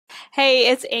Hey,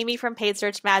 it's Amy from Paid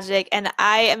Search Magic, and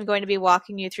I am going to be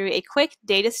walking you through a quick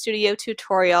Data Studio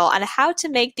tutorial on how to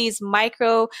make these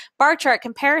micro bar chart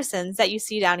comparisons that you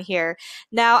see down here.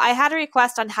 Now, I had a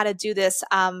request on how to do this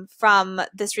from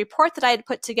this report that I had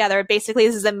put together. Basically,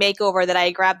 this is a makeover that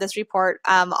I grabbed this report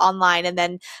online and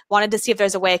then wanted to see if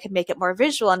there's a way I could make it more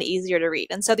visual and easier to read.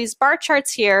 And so these bar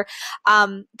charts here,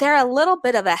 they're a little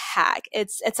bit of a hack.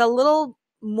 It's a little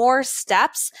more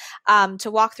steps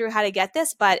to walk through how to get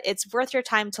this, but it's worth your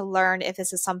time to learn if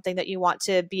this is something that you want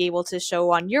to be able to show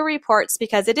on your reports,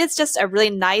 because it is just a really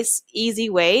nice,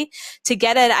 easy way to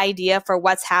get an idea for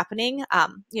what's happening,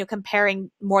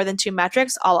 comparing more than two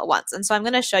metrics all at once. And so I'm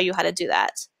going to show you how to do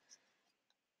that.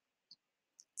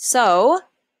 So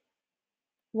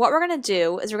what we're going to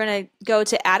do is we're going to go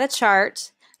to add a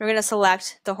chart. We're going to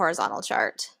select the horizontal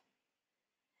chart.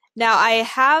 Now I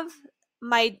have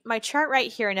my chart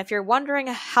right here, and if you're wondering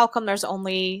how come there's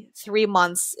only 3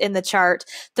 months in the chart,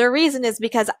 the reason is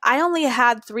because I only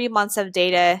had 3 months of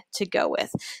data to go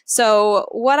with. So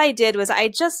what I did was I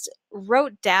just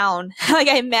wrote down, like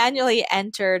I manually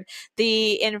entered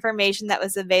the information that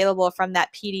was available from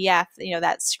that PDF,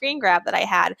 that screen grab that I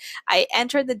had. I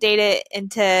entered the data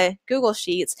into Google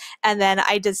Sheets, and then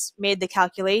I just made the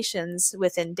calculations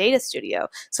within Data Studio.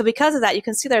 So because of that, you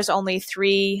can see there's only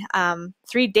three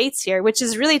dates here, which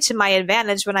is really to my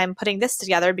advantage when I'm putting this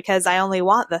together, because I only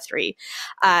want the three.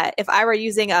 If I were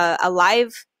using a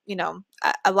live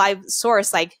a live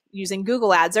source like using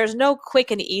Google Ads, there's no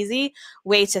quick and easy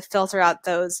way to filter out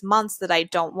those months that I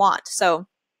don't want. So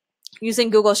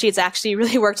using Google Sheets actually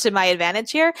really works to my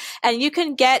advantage here. And you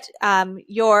can get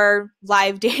your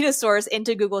live data source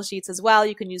into Google Sheets as well.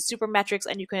 You can use Supermetrics,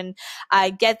 and you can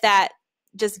get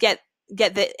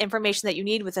the information that you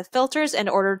need with the filters in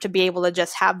order to be able to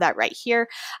just have that right here.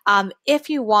 If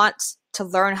you want to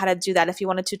learn how to do that, if you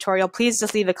want a tutorial, please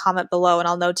just leave a comment below and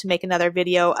I'll know to make another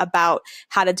video about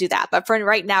how to do that. But for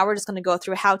right now, we're just going to go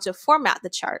through how to format the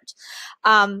chart.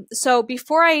 So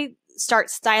before I start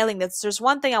styling this, there's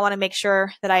one thing I want to make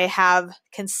sure that I have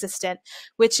consistent,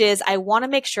 which is I want to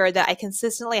make sure that I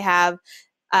consistently have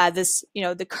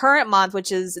the current month, which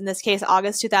is in this case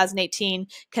August 2018,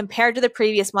 compared to the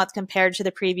previous month, compared to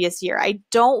the previous year. I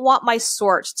don't want my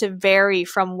sort to vary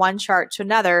from one chart to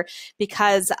another,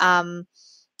 because I'm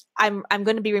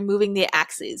going to be removing the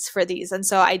axes for these, and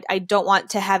so I don't want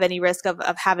to have any risk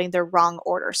of having the wrong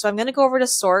order. So I'm going to go over to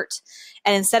sort,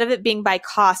 and instead of it being by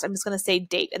cost, I'm just going to say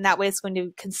date, and that way it's going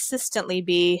to consistently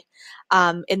be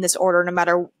in this order no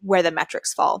matter where the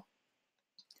metrics fall.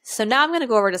 So now I'm going to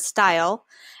go over to style,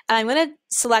 and I'm going to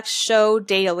select show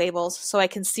data labels so I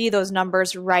can see those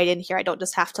numbers right in here. I don't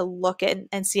just have to look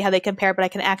and see how they compare, but I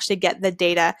can actually get the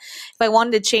data. If I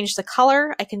wanted to change the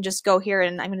color, I can just go here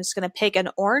and I'm just going to pick an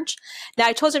orange. Now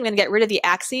I told you I'm going to get rid of the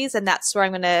axes, and that's where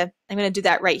I'm going to do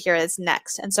that right here as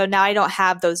next. And so now I don't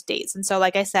have those dates. And so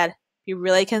like I said, be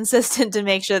really consistent to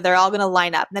make sure they're all going to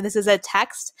line up. Now this is a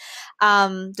text,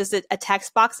 just a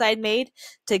text box I'd made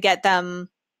to get them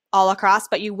all across,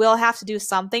 but you will have to do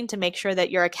something to make sure that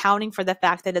you're accounting for the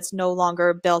fact that it's no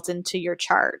longer built into your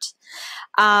chart.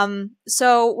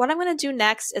 So what I'm going to do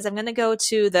next is I'm going to go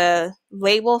to the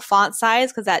label font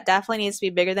size, because that definitely needs to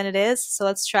be bigger than it is. So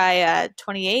let's try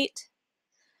 28,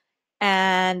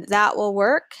 and that will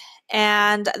work.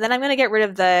 And then I'm going to get rid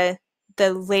of the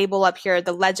label up here,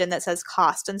 the legend that says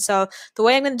cost. And so the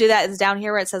way I'm going to do that is down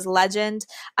here where it says legend,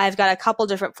 I've got a couple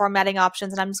different formatting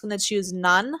options, and I'm just going to choose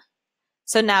none.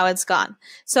 So now it's gone.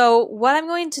 So what I'm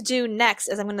going to do next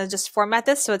is I'm going to just format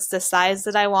this so it's the size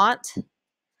that I want.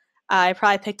 I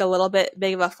probably picked a little bit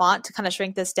big of a font to kind of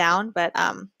shrink this down, but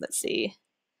let's see.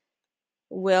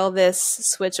 Will this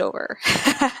switch over?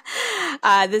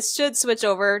 This should switch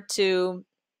over to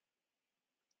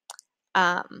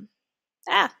to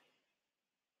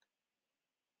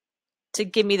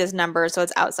give me this number so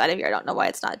it's outside of here. I don't know why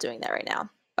it's not doing that right now,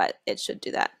 but it should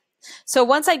do that. So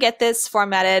once I get this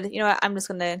formatted, I'm just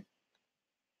going to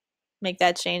make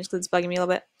that change because it's bugging me a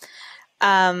little bit.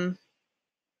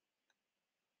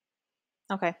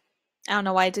 Okay. I don't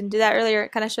know why I didn't do that earlier.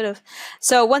 It kind of should have.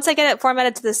 So once I get it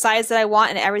formatted to the size that I want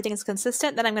and everything's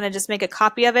consistent, then I'm going to just make a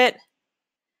copy of it.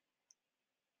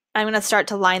 I'm going to start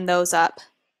to line those up.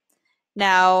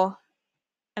 Now,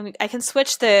 I can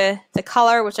switch the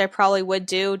color, which I probably would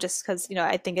do just because,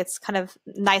 I think it's kind of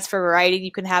nice for variety.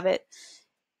 You can have it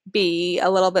be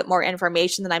a little bit more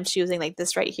information than I'm choosing. Like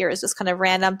this right here is just kind of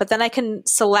random, but then I can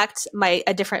select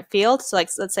a different field. So like,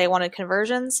 let's say I wanted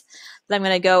conversions, then I'm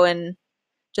going to go and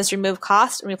just remove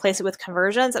cost and replace it with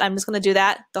conversions. And I'm just going to do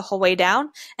that the whole way down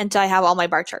until I have all my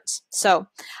bar charts. So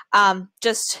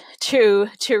just to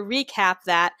recap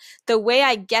that, the way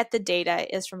I get the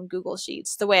data is from Google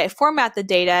Sheets. The way I format the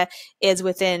data is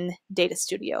within Data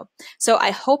Studio. So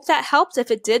I hope that helped.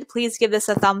 If it did, please give this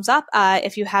a thumbs up.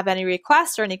 If you have any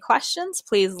requests or any questions,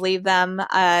 please leave them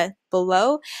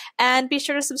below. And be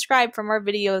sure to subscribe for more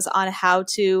videos on how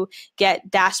to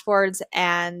get dashboards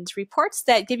and reports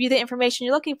that give you the information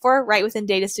you're looking for right within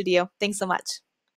Data Studio. Thanks so much.